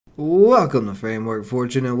Welcome to Framework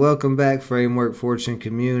Fortune and welcome back, Framework Fortune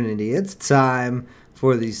community. It's time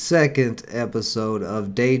for the second episode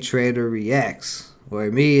of Day Trader Reacts,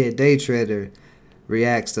 where me, a day trader,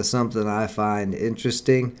 reacts to something I find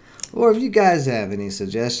interesting. Or if you guys have any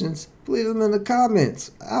suggestions, leave them in the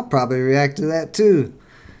comments. I'll probably react to that too.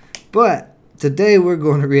 But today we're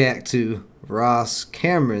going to react to Ross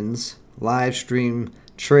Cameron's live stream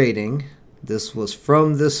trading. This was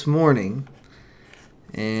from this morning.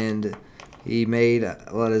 And he made,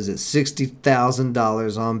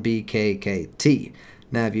 $60,000 on Bkkt.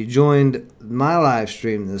 Now, if you joined my live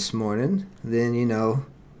stream this morning, then you know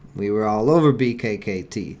we were all over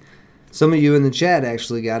Bkkt. Some of you in the chat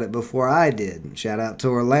actually got it before I did. Shout out to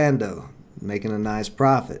Orlando, making a nice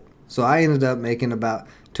profit. So I ended up making about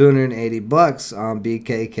 280 bucks on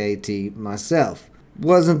Bkkt myself.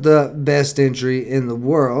 Wasn't the best entry in the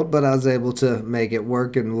world, but I was able to make it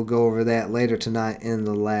work, and we'll go over that later tonight in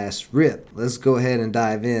the last rip. Let's go ahead and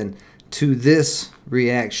dive in to this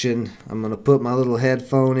reaction. I'm going to put my little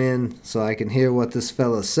headphone in so I can hear what this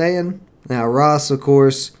fella's saying. Now, Ross, of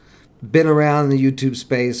course, been around the YouTube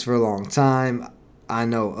space for a long time. I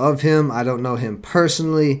know of him. I don't know him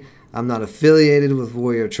personally. I'm not affiliated with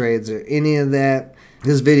Warrior Trades or any of that.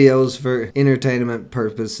 His videos for entertainment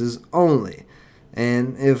purposes only.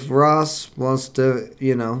 And if Ross wants to,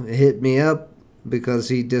 hit me up because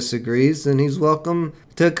he disagrees, then he's welcome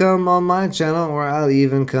to come on my channel, or I'll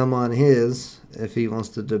even come on his if he wants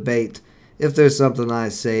to debate if there's something I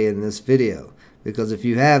say in this video. Because if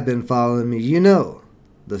you have been following me, you know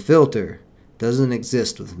the filter doesn't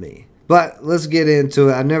exist with me. But let's get into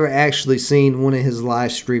it. I've never actually seen one of his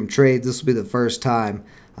live stream trades. This will be the first time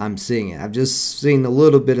I'm seeing it. I've just seen a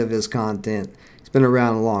little bit of his content. He's been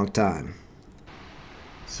around a long time.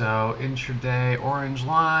 So intraday orange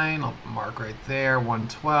line, I'll mark right there,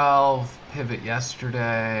 112, pivot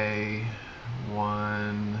yesterday,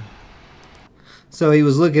 1. So he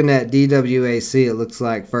was looking at DWAC, it looks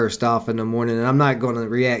like, first off in the morning, and I'm not going to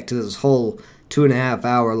react to this whole 2.5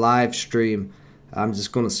 hour live stream. I'm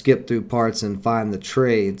just going to skip through parts and find the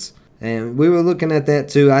trades. And we were looking at that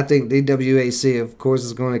too. I think DWAC, of course,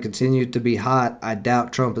 is going to continue to be hot. I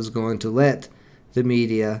doubt Trump is going to let the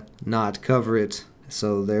media not cover it.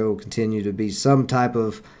 So there will continue to be some type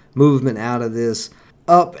of movement out of this.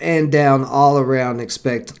 Up and down, all around,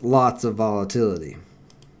 expect lots of volatility.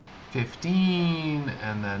 15,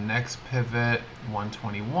 and then next pivot,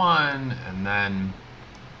 121, and then,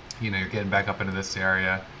 you're getting back up into this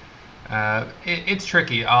area. It's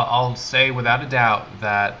tricky. I'll say without a doubt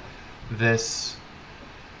that this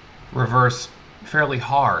reversed fairly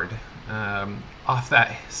hard. Off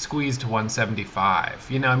that squeeze to 175.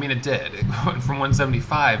 It did. It went from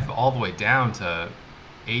 175 all the way down to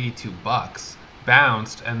 82 bucks,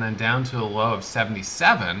 bounced, and then down to a low of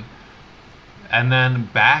 77, and then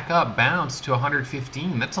back up, bounced to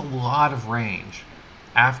 115. That's a lot of range.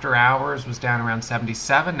 After hours was down around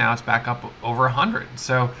 77. Now it's back up over 100.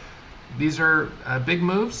 So these are big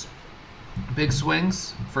moves, big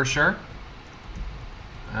swings for sure.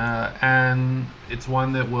 And it's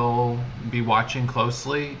one that we'll be watching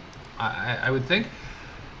closely, I would think.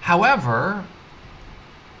 However,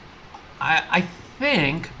 I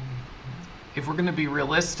think if we're going to be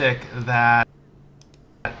realistic, that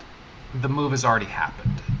the move has already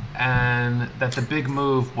happened, and that the big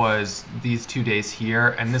move was these 2 days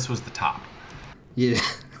here, and this was the top. Yeah,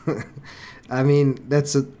 I mean,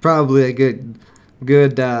 that's probably a good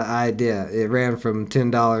idea. It ran from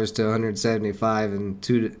 $10 to $175 in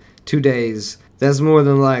two days. That's more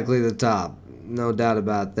than likely the top, no doubt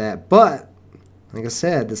about that. But like I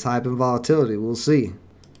said, this hype and volatility, we'll see.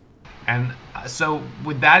 And so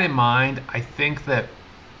with that in mind, I think that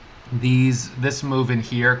this move in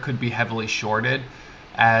here could be heavily shorted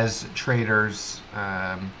as traders.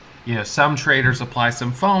 Some traders apply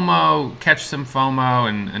some FOMO, catch some FOMO,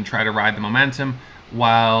 and try to ride the momentum,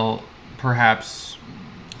 while perhaps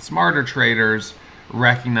smarter traders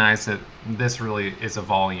recognize that this really is a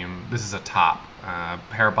volume. This is a top,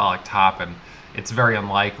 parabolic top, and it's very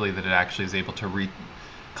unlikely that it actually is able to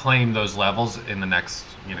reclaim those levels in the next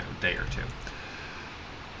day or two.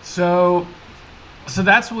 So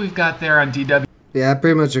that's what we've got there on DW. Yeah, I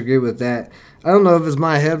pretty much agree with that. I don't know if it's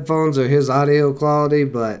my headphones or his audio quality,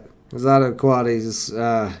 but his audio quality is,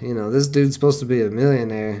 this dude's supposed to be a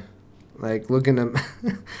millionaire. Like, looking at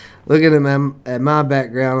at my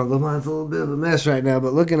background, although mine's a little bit of a mess right now,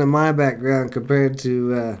 but looking at my background compared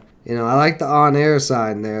to, I like the on-air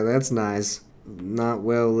sign there. That's nice. Not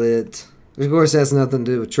well lit. Of course, that's nothing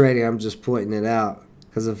to do with trading. I'm just pointing it out.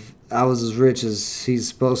 Because I was as rich as he's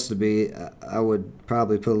supposed to be, I would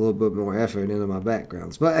probably put a little bit more effort into my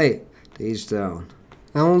backgrounds. But hey, to each their own.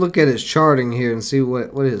 I want to look at his charting here and see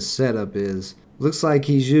what his setup is. Looks like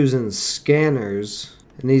he's using scanners,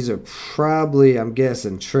 and these are probably, I'm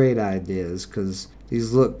guessing, trade ideas, because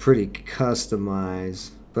these look pretty customized.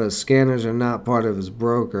 But scanners are not part of his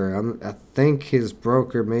broker. I think his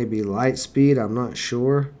broker may be Lightspeed. I'm not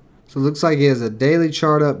sure. So it looks like he has a daily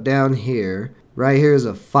chart up down here. Right here is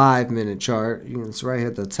a 5-minute chart. It's right here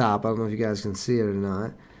at the top. I don't know if you guys can see it or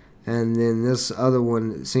not. And then this other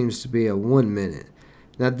one seems to be a 1 minute.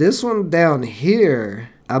 Now this one down here,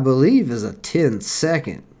 I believe, is a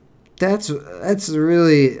 10-second. That's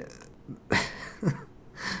really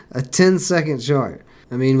a 10-second chart.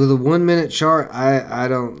 I mean, with a 1 minute chart, I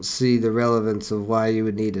don't see the relevance of why you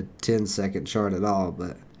would need a 10-second chart at all.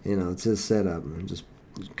 But, you know, it's his setup. I'm just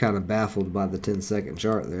kind of baffled by the 10-second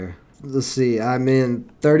chart there. Let's see. I'm in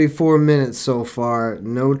 34 minutes so far.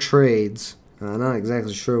 No trades. I'm not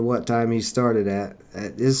exactly sure what time he started at.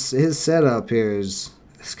 His setup here it's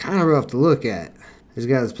kind of rough to look at. He's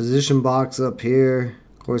got his position box up here.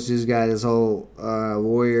 Of course, he's got his whole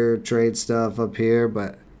warrior trade stuff up here,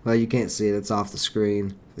 but well, you can't see it. It's off the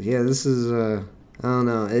screen. But yeah, this is I don't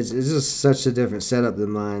know. It's just such a different setup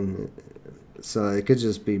than mine. So it could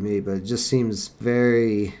just be me, but it just seems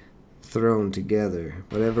very thrown together.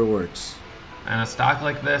 Whatever works. And a stock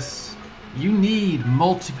like this, you need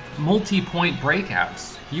multi-point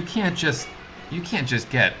breakouts. You can't just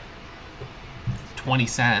get 20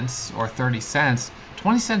 cents or 30 cents.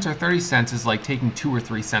 20 cents or 30 cents is like taking 2 or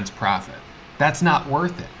 3 cents profit. That's not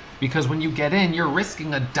worth it, because when you get in, you're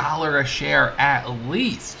risking $1 a share at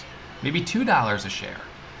least, maybe $2 a share.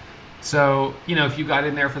 So, you know, if you got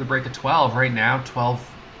in there for the break of 12, right now,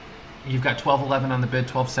 you've got 12.11 on the bid,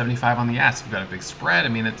 12.75 on the ask. You've got a big spread. I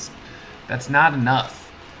mean, that's not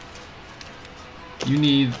enough. You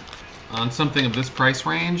need, on something of this price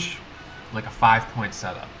range, like a 5-point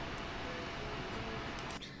setup.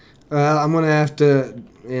 Well, I'm going to have to,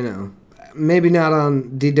 you know, maybe not on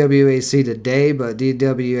DWAC today, but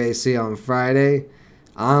DWAC on Friday.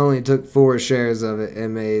 I only took 4 shares of it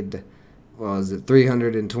and made, what was it,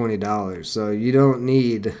 $320. So you don't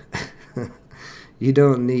need you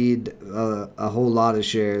don't need a whole lot of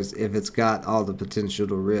shares if it's got all the potential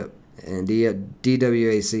to rip. And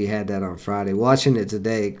DWAC had that on Friday. Watching it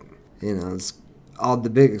today, you know, all the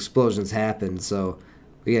big explosions happened, so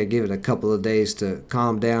we gotta give it a couple of days to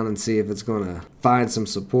calm down and see if it's gonna find some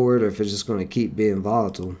support or if it's just gonna keep being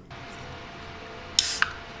volatile.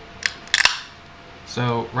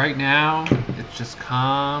 So right now, it's just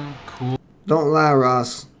calm, cool. Don't lie,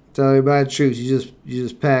 Ross. Tell everybody the truth. You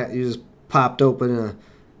just popped open a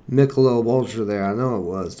Michelob Ultra there. I know it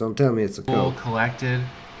was. Don't tell me it's a Coke. Collected,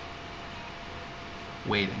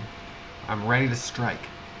 waiting. I'm ready to strike,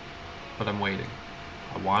 but I'm waiting.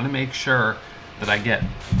 I want to make sure that I get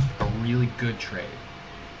a really good trade.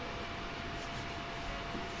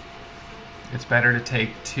 It's better to take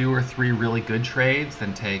 2 or 3 really good trades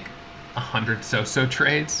than take 100 so-so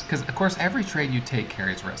trades, because of course every trade you take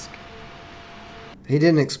carries risk. He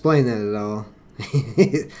didn't explain that at all.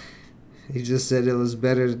 He just said it was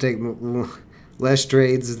better to take less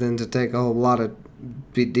trades than to take a whole lot of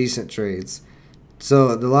decent trades.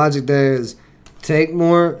 So the logic there is take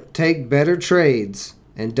better trades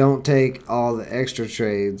and don't take all the extra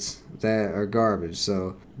trades that are garbage.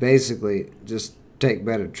 So basically, just take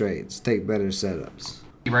better trades, take better setups.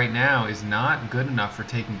 Right now is not good enough for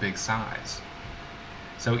taking big size.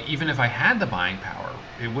 So even if I had the buying power,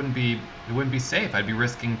 it wouldn't be safe. I'd be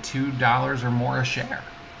risking $2 or more a share.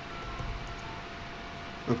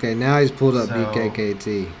 Okay, now he's pulled up So,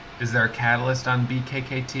 Bkkt. Is there a catalyst on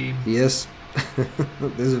Bkkt? Yes.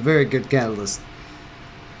 There's a very good catalyst.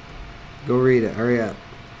 Go read it. Hurry up.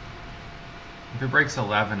 If it breaks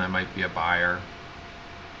 11, I might be a buyer.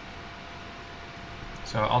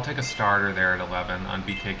 So I'll take a starter there at 11 on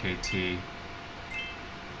Bkkt,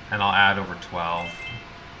 and I'll add over 12.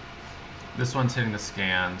 This one's hitting the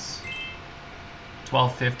scans.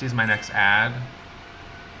 12.50 is my next add.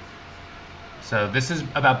 So this is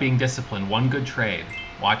about being disciplined. One good trade.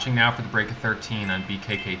 Watching now for the break of 13 on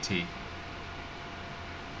Bkkt.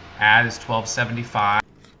 Add is 12.75.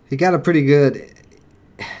 He got a pretty good...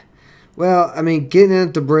 Well, I mean, getting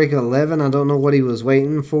it to break 11, I don't know what he was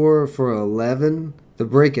waiting for 11. The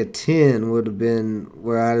break of 10 would have been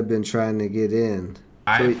where I'd have been trying to get in.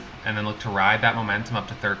 And then look to ride that momentum up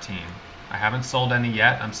to 13. I haven't sold any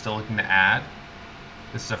yet. I'm still looking to add.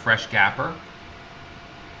 This is a fresh gapper.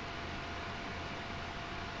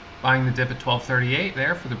 Buying the dip at 12.38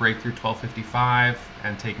 there for the breakthrough 12.55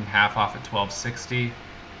 and taking half off at 12.60.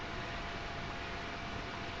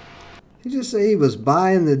 He just said he was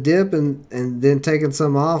buying the dip and then taking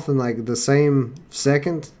some off in like the same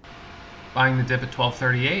second. Buying the dip at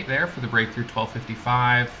 12.38 there for the breakthrough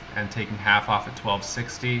 12.55 and taking half off at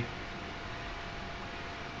 12.60.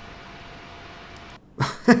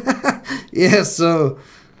 Yeah, so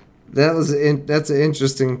that's an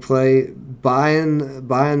interesting play. Buying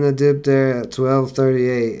the dip there at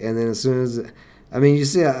 12.38, and then as soon as, I mean, you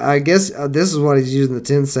see, I guess this is what he's using the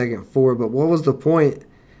 10-second for. But what was the point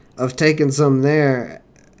of taking some there?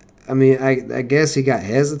 I mean, I guess he got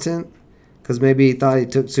hesitant because maybe he thought he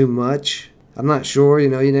took too much. I'm not sure. You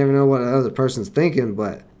never know what the other person's thinking,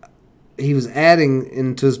 but he was adding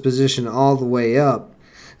into his position all the way up,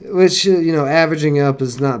 which, averaging up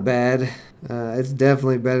is not bad. It's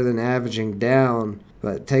definitely better than averaging down.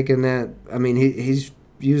 But taking that, I mean, he's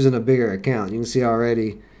using a bigger account. You can see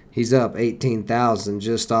already he's up 18,000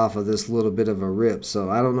 just off of this little bit of a rip. So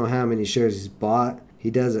I don't know how many shares he's bought. He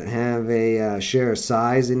doesn't have a share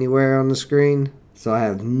size anywhere on the screen. So I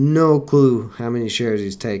have no clue how many shares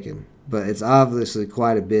he's taken. But it's obviously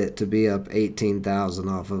quite a bit to be up 18,000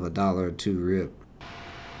 off of a $1 or $2 rip.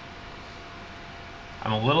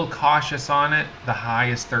 I'm a little cautious on it. The high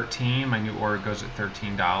is 13. My new order goes at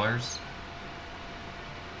 $13.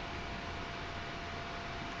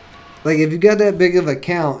 Like, if you got that big of a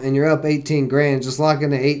count and you're up 18 grand, just lock in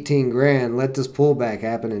the 18 grand, let this pullback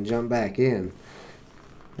happen and jump back in.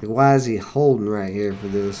 Like, why is he holding right here for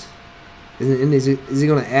this? Is he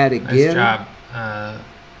going to add again? Nice job.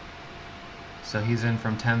 So he's in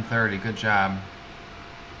from 10:30. Good job.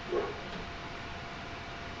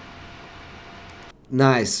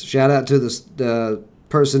 Nice. Shout out to the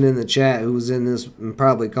person in the chat who was in this and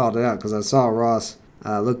probably called it out, because I saw Ross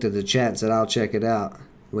looked at the chat and said, I'll check it out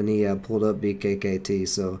when he pulled up Bkkt.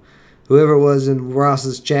 So whoever was in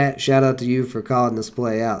Ross's chat, shout out to you for calling this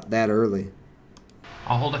play out that early.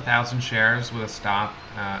 I'll hold 1,000 shares with a stop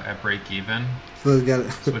at break even. So he's got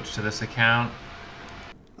Switch to this account.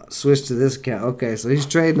 Switch to this account. Okay, so he's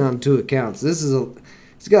trading on 2 accounts.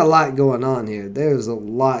 He's got a lot going on here. There's a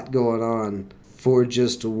lot going on for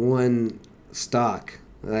just one stock.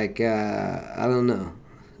 Like, I don't know.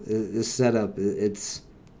 This setup,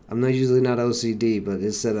 I'm usually not OCD, but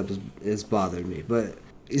his setup is bothered me. But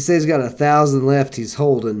he says he's got 1,000 left he's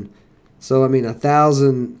holding. So, I mean,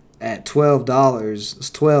 1,000 at $12 is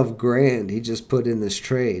 12 grand he just put in this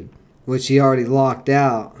trade, which he already locked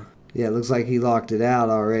out. Yeah, it looks like he locked it out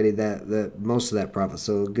already, that most of that profit.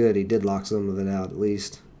 So good, he did lock some of it out at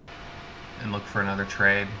least. And look for another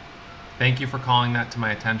trade. Thank you for calling that to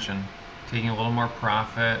my attention. Taking a little more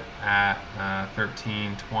profit at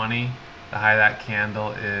 13.20. The high of that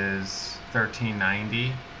candle is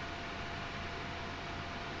 13.90.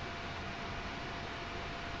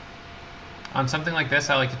 On something like this,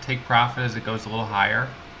 I like to take profit as it goes a little higher.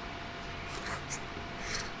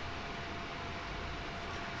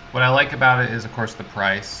 What I like about it is, of course, the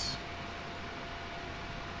price.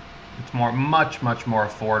 It's much more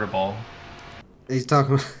affordable. He's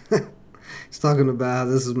talking about how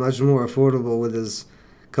this is much more affordable with his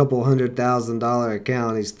couple $100,000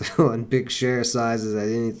 account. He's throwing big share sizes at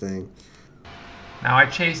anything. Now I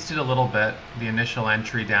chased it a little bit. The initial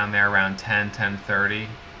entry down there around 10:30.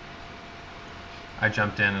 I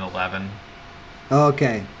jumped in at 11.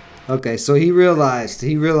 Okay, so he realized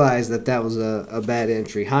that was a bad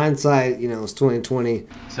entry. Hindsight, it's 2020.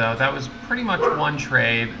 So that was pretty much one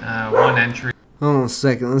trade, one entry. Hold on a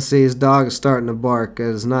second. Let's see. His dog is starting to bark.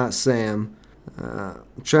 That is not Sam.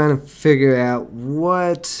 I'm trying to figure out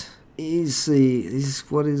what is his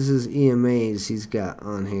EMAs he's got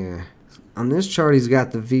on here. On this chart, he's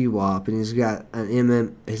got the VWAP and he's got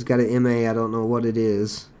an MA. I don't know what it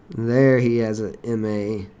is. There he has an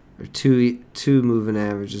MA. Or two moving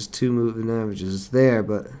averages. Two moving averages there,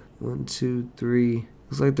 but 1, 2, 3.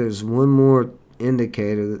 Looks like there's one more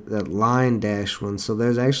indicator, that line dash one. So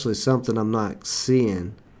there's actually something I'm not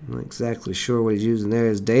seeing. I'm not exactly sure what he's using there.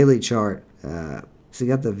 His daily chart. Has he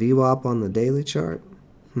got the VWAP on the daily chart?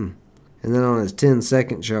 And then on his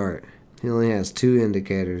 10-second chart, he only has 2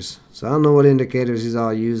 indicators. So I don't know what indicators he's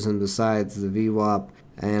all using besides the VWAP,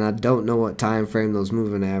 and I don't know what time frame those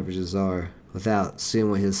moving averages are without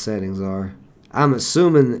seeing what his settings are. I'm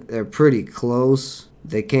assuming they're pretty close.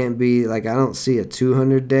 They can't be, like, I don't see a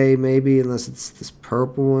 200-day maybe, unless it's this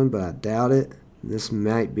purple one, but I doubt it. This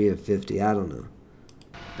might be a 50, I don't know.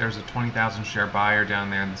 There's a 20,000 share buyer down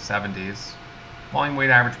there in the 70s. Volume weight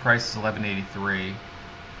average price is 11.83.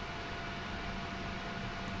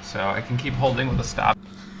 So I can keep holding with a stop.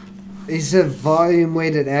 He said volume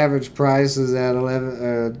weighted average price is at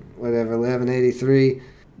 11.83.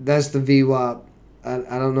 That's the VWAP.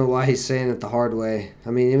 I don't know why he's saying it the hard way.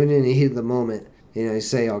 I mean, even in the heat of the moment, you know, he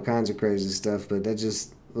say all kinds of crazy stuff, but that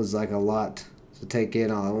just was like a lot to take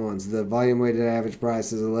in all at once. The volume weighted average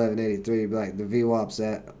price is 11.83, but like the VWAP's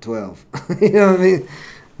at 12. You know what I mean?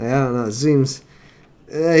 I don't know. It seems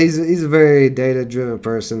he's a very data driven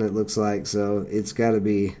person. It looks like, so it's got to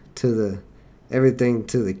be to the everything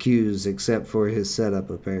to the Q's except for his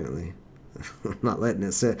setup. Apparently, I'm not letting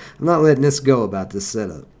this go about this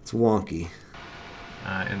setup. It's wonky.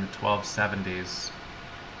 In the 1270s.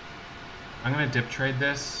 I'm going to dip trade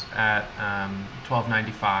this at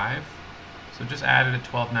 12.95. So just add it at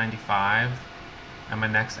 12.95. And my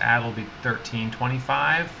next ad will be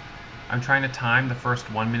 13.25. I'm trying to time the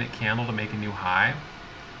first 1 minute candle to make a new high.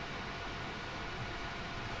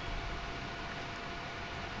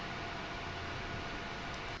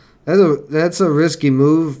 That's a risky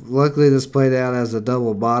move. Luckily, this played out as a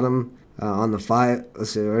double bottom. On the 5,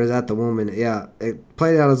 let's see, or is that the 1 minute? Yeah, it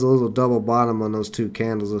played out as a little double bottom on those two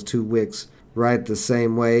candles, those two wicks, right the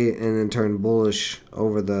same way, and then turned bullish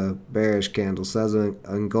over the bearish candle. So that's an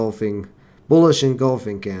engulfing, bullish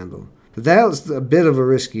engulfing candle. But that was a bit of a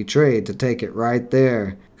risky trade to take it right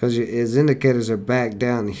there, because his indicators are back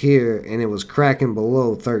down here, and it was cracking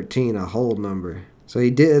below 13, a hold number. So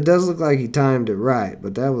he did. It does look like he timed it right,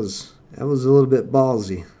 but that was a little bit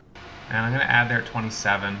ballsy. And I'm going to add there at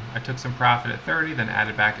 27. I took some profit at 30, then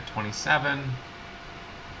added back at 27.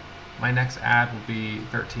 My next ad will be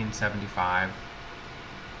 13.75.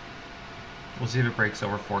 We'll see if it breaks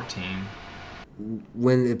over 14.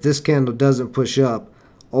 If this candle doesn't push up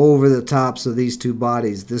over the tops of these two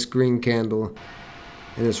bodies, this green candle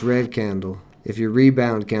and this red candle, if your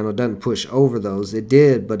rebound candle doesn't push over those, it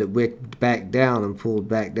did, but it wicked back down and pulled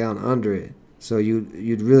back down under it. So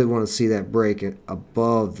you'd really want to see that break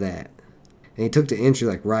above that. And he took the entry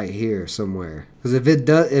like right here somewhere. Because if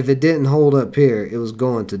it didn't hold up here, it was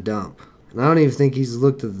going to dump. And I don't even think he's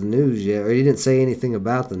looked at the news yet, or he didn't say anything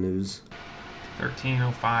about the news.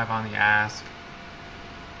 13.05 on the ask.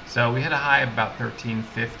 So we hit a high of about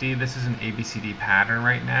 13.50. This is an ABCD pattern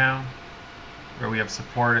right now, where we have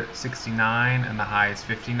support at 69 and the high is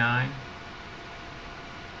 59.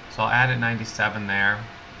 So I'll add at 97 there,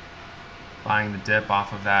 buying the dip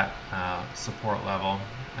off of that support level,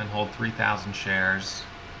 and hold 3,000 shares.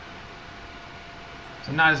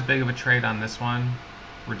 So not as big of a trade on this one,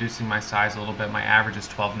 reducing my size a little bit. My average is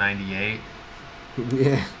 12.98.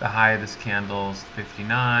 Yeah. The high of this candle is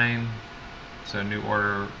 59. So new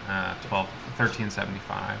order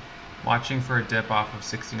 13.75. Watching for a dip off of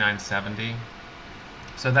 69.70.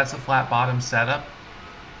 So that's a flat bottom setup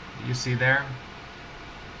that you see there.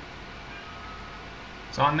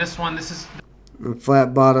 So on this one, this is the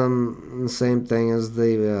flat bottom, the same thing as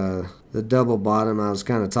the double bottom I was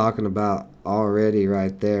kind of talking about already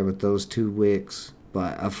right there with those two wicks.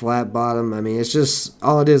 But a flat bottom, I mean, it's just,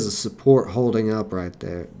 all it is support holding up right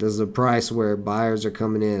there. There's a price where buyers are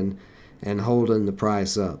coming in and holding the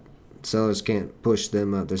price up. Sellers can't push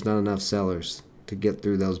them up. There's not enough sellers to get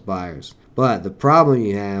through those buyers. But the problem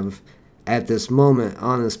you have at this moment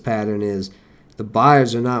on this pattern is the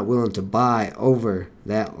buyers are not willing to buy over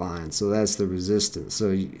that line. So that's the resistance.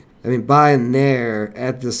 So, I mean, buying there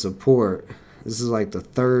at the support, this is like the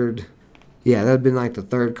third, yeah, that would been like the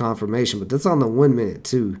third confirmation. But that's on the 1 minute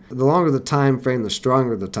too. The longer the time frame, the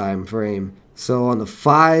stronger the time frame. So on the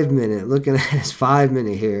 5 minute, looking at this 5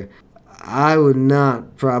 minute here, I would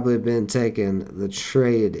not probably have been taking the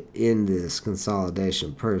trade in this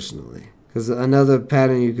consolidation personally. Because another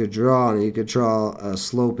pattern you could draw, and you could draw a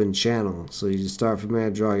slope and channel. So you start from there,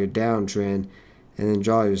 draw your downtrend, and then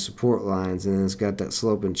draw your support lines, and then it's got that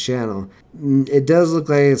slope and channel. It does look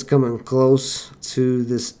like it's coming close to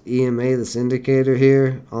this EMA, this indicator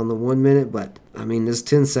here on the 1 minute, but I mean this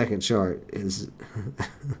 10-second chart is,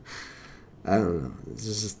 I don't know, it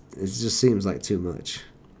just seems like too much.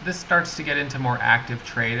 This starts to get into more active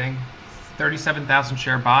trading. 37,000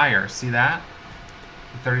 share buyer, see that?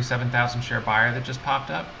 The 37,000 share buyer that just popped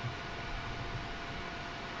up.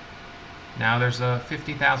 Now there's a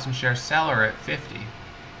 50,000 share seller at 50.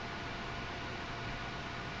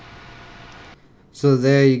 So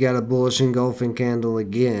there you got a bullish engulfing candle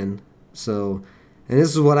again. So, and this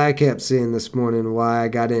is what I kept seeing this morning, why I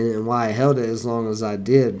got in and why I held it as long as I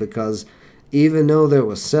did, because even though there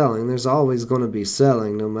was selling, there's always going to be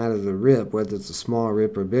selling no matter the rip, whether it's a small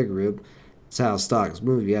rip or big rip. It's how stocks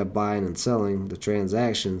move. You have buying and selling, the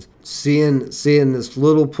transactions. Seeing this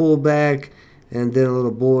little pullback, and then a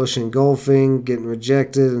little bullish engulfing, getting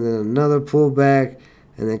rejected, and then another pullback,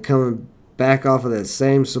 and then coming back off of that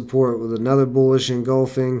same support with another bullish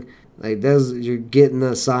engulfing. Like you're getting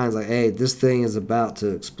the signs like, hey, this thing is about to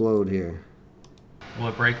explode here. Will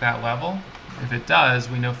it break that level? If it does,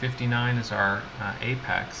 we know 59 is our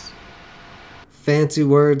apex. Fancy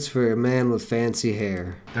words for a man with fancy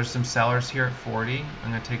hair. There's some sellers here at 40. I'm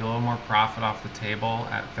going to take a little more profit off the table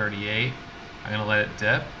at 38. I'm going to let it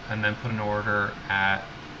dip and then put an order at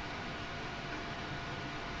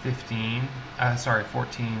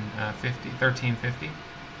 1350.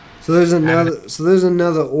 So there's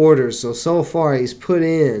another order. So far he's put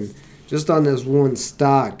in, just on this one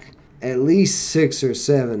stock, at least 6 or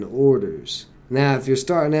 7 orders. Now if you're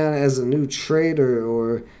starting out as a new trader,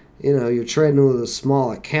 or you're trading with a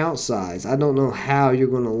small account size, I don't know how you're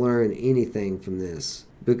going to learn anything from this,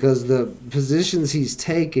 because the positions he's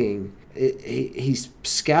taking, he's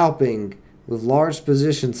scalping with large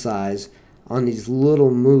position size on these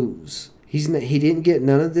little moves. He didn't get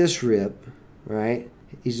none of this rip, right?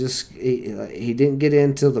 He didn't get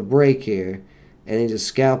in till the break here, and he just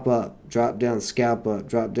scalp up, drop down, scalp up,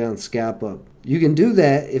 drop down, scalp up. You can do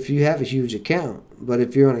that if you have a huge account, but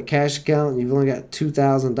if you're on a cash account and you've only got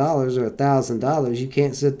 $2,000 or $1,000, you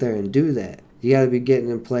can't sit there and do that. You got to be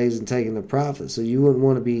getting in plays and taking the profit. So you wouldn't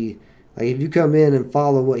want to be like, if you come in and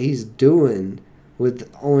follow what he's doing with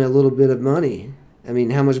only a little bit of money. I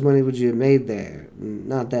mean, how much money would you have made there?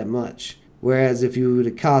 Not that much. Whereas if you would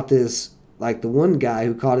have caught this, like the one guy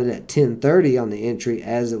who caught it at 10:30 on the entry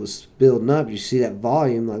as it was building up, you see that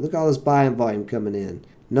volume. Like, look at all this buying volume coming in.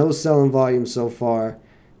 No selling volume so far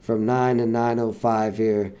from 9 to 9:05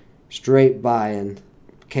 here. Straight buying.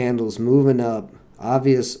 Candles moving up.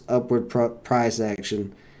 Obvious upward price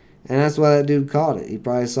action. And that's why that dude caught it. He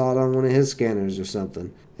probably saw it on one of his scanners or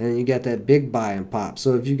something. And then you got that big buying pop.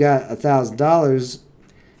 So if you got $1,000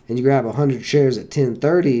 and you grab 100 shares at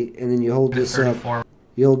 10:30, and then you hold this up,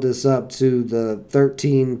 to the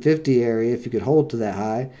 1350 area, if you could hold to that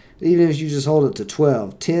high, even if you just hold it to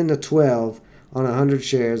 12, 10 to 12 on 100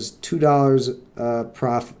 shares, $2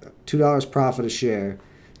 profit a share,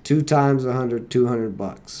 2 times 100,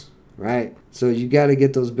 $200, right? So you got to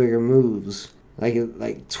get those bigger moves.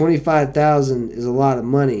 Like 25,000 is a lot of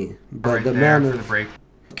money, but right, the amount of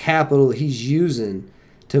capital he's using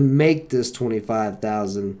to make this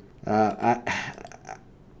 25,000, I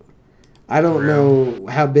don't know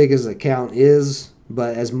how big his account is,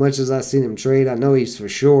 but as much as I've seen him trade, I know he's for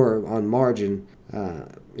sure on margin.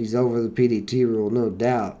 He's over the PDT rule, no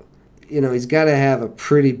doubt. He's got to have a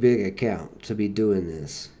pretty big account to be doing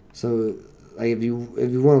this. So, like, if you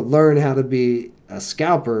want to learn how to be a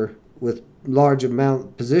scalper with large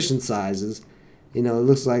amount position sizes, it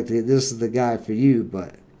looks like this is the guy for you.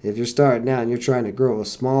 But if you're starting out and you're trying to grow a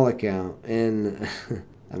small account, and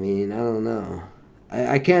I mean, I don't know.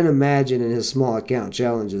 I can't imagine in his small account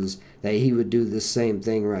challenges that he would do this same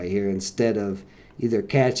thing right here, instead of either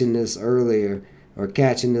catching this earlier or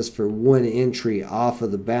catching this for one entry off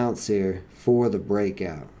of the bounce here for the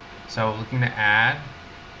breakout. So looking to add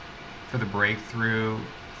for the breakthrough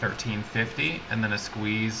 1350 and then a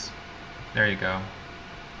squeeze. There you go.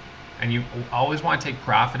 And you always want to take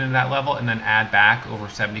profit into that level and then add back over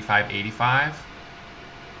 75.85.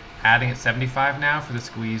 Adding at 75 now for the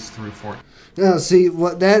squeeze through 40. No, see,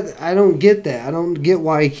 I don't get that. I don't get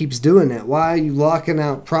why he keeps doing that. Why are you locking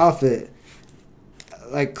out profit?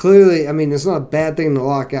 Like, clearly, I mean, it's not a bad thing to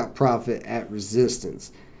lock out profit at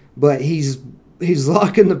resistance, but he's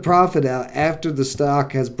locking the profit out after the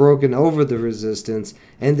stock has broken over the resistance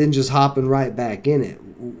and then just hopping right back in it.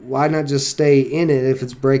 Why not just stay in it if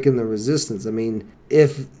it's breaking the resistance? I mean,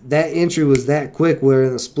 if that entry was that quick where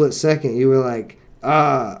in a split second you were like,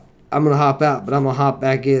 I'm going to hop out, but I'm going to hop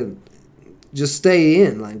back in. Just stay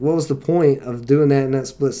in. Like, what was the point of doing that in that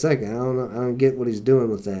split second? I don't know. I don't get what he's doing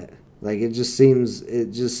with that. Like, it just seems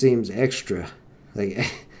extra.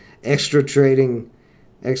 Like, extra trading,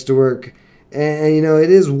 extra work. And it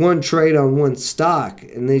is one trade on one stock.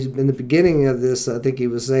 And in the beginning of this, I think he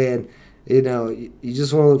was saying, you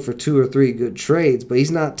just want to look for 2 or 3 good trades. But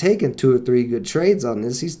he's not taking 2 or 3 good trades on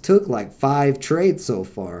this. He's took like 5 trades so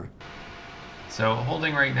far. So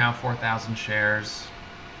holding right now 4,000 shares,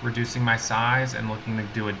 reducing my size and looking to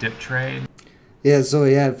do a dip trade. Yeah, so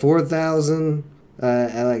he had 4,000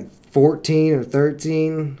 at like 14 or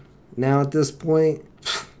 13. Now at this point,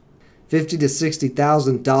 $50,000 to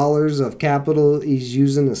 $60,000 of capital he's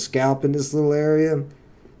using to scalp in this little area.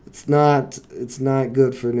 It's not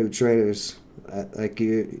good for new traders. I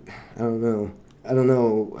don't know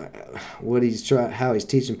what how he's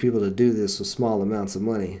teaching people to do this with small amounts of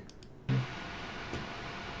money.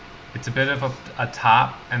 It's a bit of a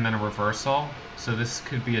top and then a reversal, so this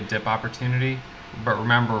could be a dip opportunity. But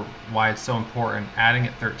remember why it's so important, adding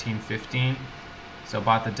at 13.15. So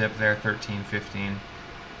bought the dip there, 13.15, and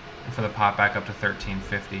for the pop back up to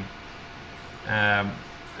 13.50. Um,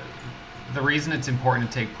 the reason it's important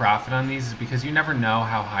to take profit on these is because you never know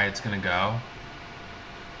how high it's going to go.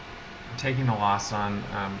 I'm taking a loss on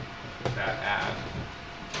that ad.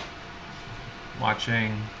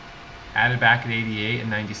 Watching added back at 88 and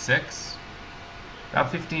 96.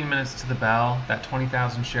 About 15 minutes to the bell. That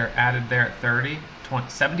 20,000 share added there at 30.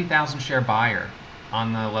 70,000 share buyer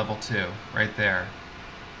on the level 2 right there.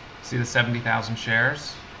 See the 70,000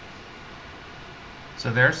 shares? So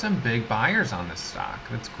there's some big buyers on this stock.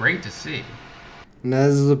 That's great to see. Now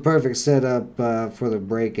this is a perfect setup for the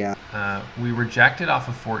breakout. We rejected off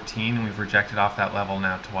of 14, and we've rejected off that level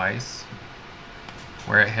now twice,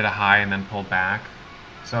 where it hit a high and then pulled back.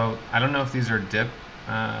 So I don't know if these are dip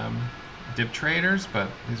traders, but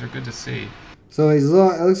these are good to see. So it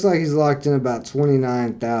looks like he's locked in about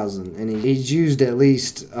 29,000, and he's used at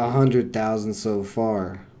least 100,000 so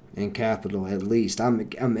far in capital, at least.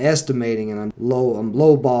 I'm estimating, and I'm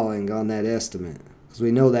lowballing on that estimate, because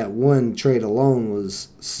we know that one trade alone was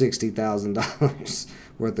 $60,000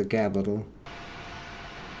 worth of capital.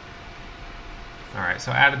 All right,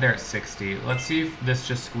 so added there at 60. Let's see if this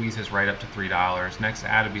just squeezes right up to $3. Next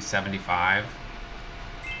add would be 75.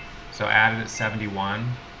 So added at 71.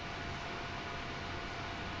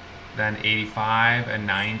 Then 85 and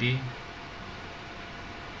 90.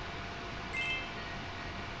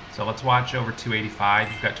 So let's watch over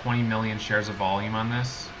 285. You've got 20 million shares of volume on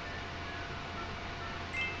this.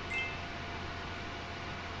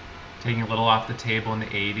 Taking a little off the table in the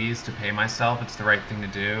 80s to pay myself. It's the right thing to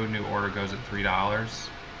do. New order goes at $3.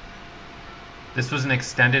 This was an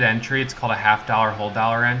extended entry. It's called a $half whole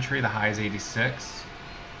dollar entry. The high is 86.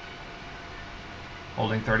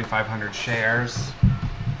 Holding 3,500 shares.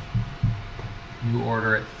 New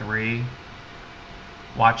order at 3.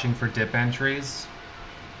 Watching for dip entries.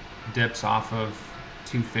 Dips off of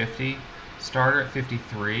 250. Starter at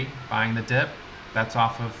 53. Buying the dip. That's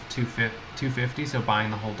off of 250, so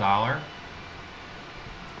buying the whole dollar.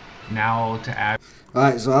 Now I'll look to add. All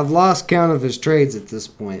right, so I've lost count of his trades at this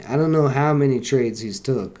point. I don't know how many trades he's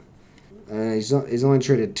took. He's only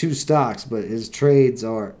traded 2 stocks, but his trades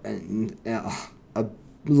are a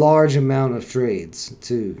large amount of trades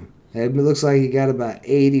too. It looks like he got about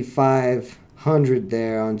 8,500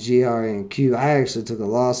 there on GRNQ. I actually took a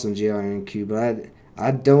loss on GRNQ, but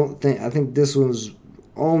I think this one's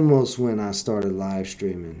almost when I started live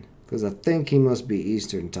streaming, because I think he must be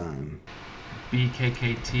Eastern time.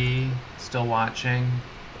 Bkkt still watching.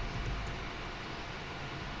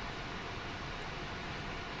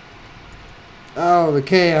 Oh, the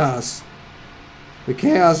chaos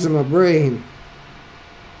in my brain.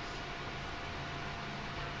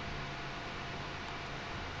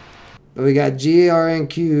 But we got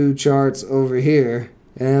GRNQ charts over here,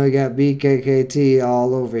 and then we got Bkkt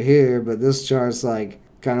all over here, but this chart's like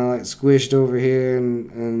kind of like squished over here,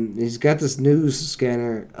 and he's got this news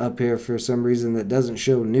scanner up here for some reason that doesn't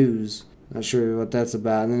show news. Not sure what that's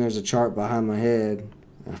about. And then there's a chart behind my head.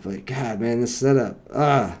 But God, man, this setup.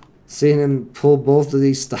 Seeing him pull both of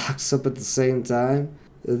these stocks up at the same time.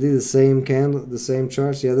 Are they the same candle, the same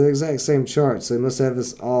charts? Yeah, they're the exact same charts. So he must have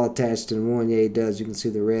this all attached in one. Yeah, he does. You can see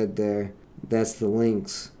the red there. That's the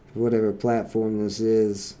links for whatever platform this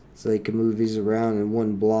is. So he can move these around in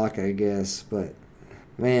one block, I guess. But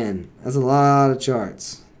man, that's a lot of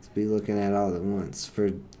charts to be looking at all at once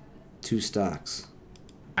for 2 stocks.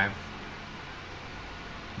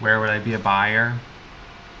 Where would I be a buyer?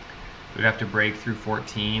 We'd have to break through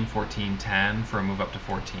 14.10 for a move up to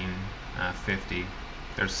 14.50.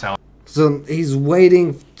 There's selling. So he's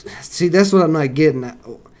waiting. See, that's what I'm not getting at.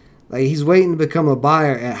 Like, he's waiting to become a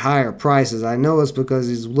buyer at higher prices. I know it's because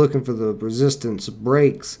he's looking for the resistance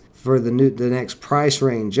breaks for the next price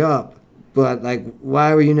range up. But like,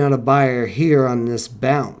 why were you not a buyer here on this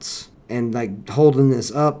bounce and like holding this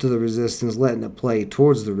up to the resistance, letting it play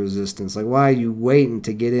towards the resistance? Like, why are you waiting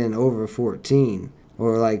to get in over 14?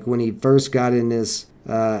 Or like when he first got in this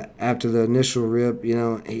after the initial rip, you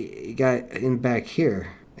know, he got in back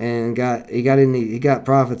here and he got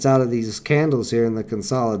profits out of these candles here in the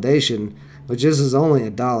consolidation, which this is only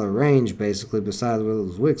 $1 range basically, besides where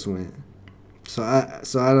those wicks went. So I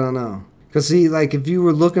don't know. Because see, like, if you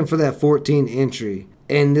were looking for that 14 entry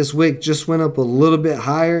and this wick just went up a little bit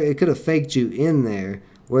higher, it could have faked you in there.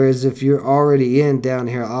 Whereas if you're already in down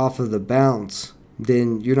here off of the bounce,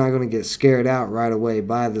 then you're not going to get scared out right away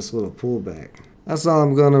by this little pullback. That's all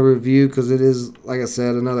I'm going to review, because it is, like I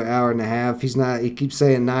said, another hour and a half. He keeps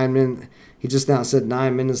saying 9 minutes. He just now said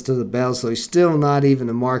 9 minutes to the bell, so he's still not even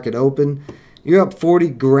a market open. You're up 40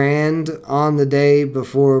 grand on the day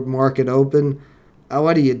before market open.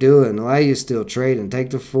 What are you doing? Why are you still trading?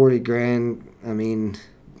 Take the 40 grand. I mean,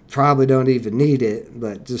 probably don't even need it,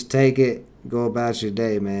 but just take it, go about your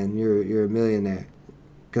day, man. You're a millionaire.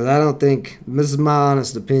 Because I don't think, this is my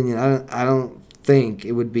honest opinion, I don't think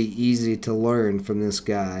it would be easy to learn from this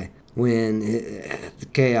guy when the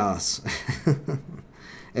chaos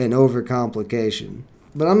and overcomplication.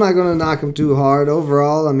 But I'm not going to knock him too hard.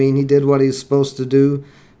 Overall, I mean, he did what he's supposed to do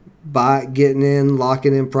by getting in,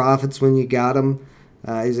 locking in profits when you got him.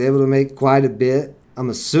 He's able to make quite a bit. I'm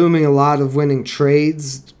assuming a lot of winning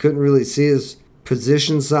trades. Couldn't really see his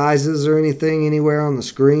position sizes or anything anywhere on the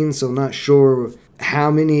screen, so not sure how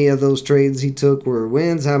many of those trades he took were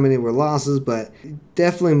wins, how many were losses, but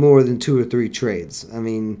definitely more than 2 or 3 trades. I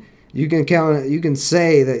mean, you can count it, you can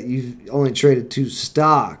say that you've only traded 2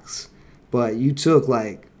 stocks, but you took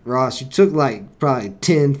like Ross, you took like probably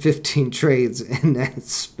 10, 15 trades in that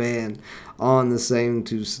span on the same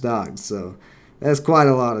 2 stocks. So that's quite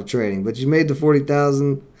a lot of trading. But you made the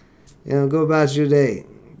 40,000. You know, go about your day.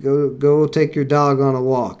 Go take your dog on a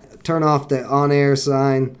walk. Turn off the on-air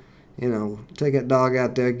sign. You know, take that dog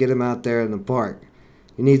out there, get him out there in the park.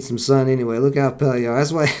 You need some sun anyway. Look how pale you are.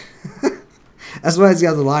 That's why that's why he's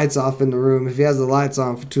got the lights off in the room. If he has the lights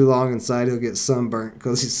on for too long inside, he'll get sunburnt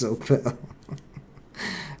because he's so pale.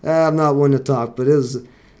 I'm not one to talk, but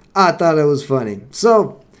I thought it was funny.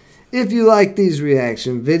 So, if you like these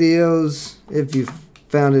reaction videos, if you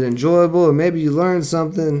found it enjoyable, or maybe you learned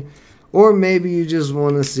something, or maybe you just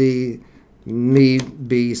want to see me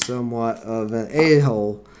be somewhat of an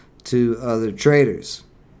a-hole to other traders,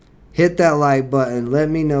 hit that like button. Let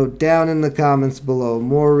me know down in the comments below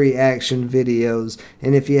more reaction videos.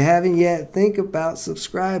 And if you haven't yet, think about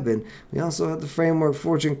subscribing. We also have the Framework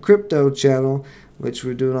Fortune Crypto channel, which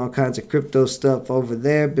we're doing all kinds of crypto stuff over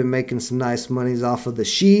there. Been making some nice monies off of the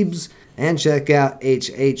sheebs. And check out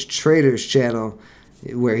HH Trader's channel,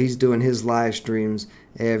 where he's doing his live streams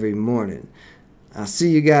every morning. I'll see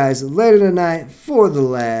you guys later tonight for the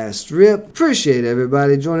last rip. Appreciate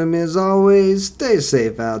everybody joining me as always. Stay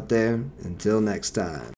safe out there. Until next time.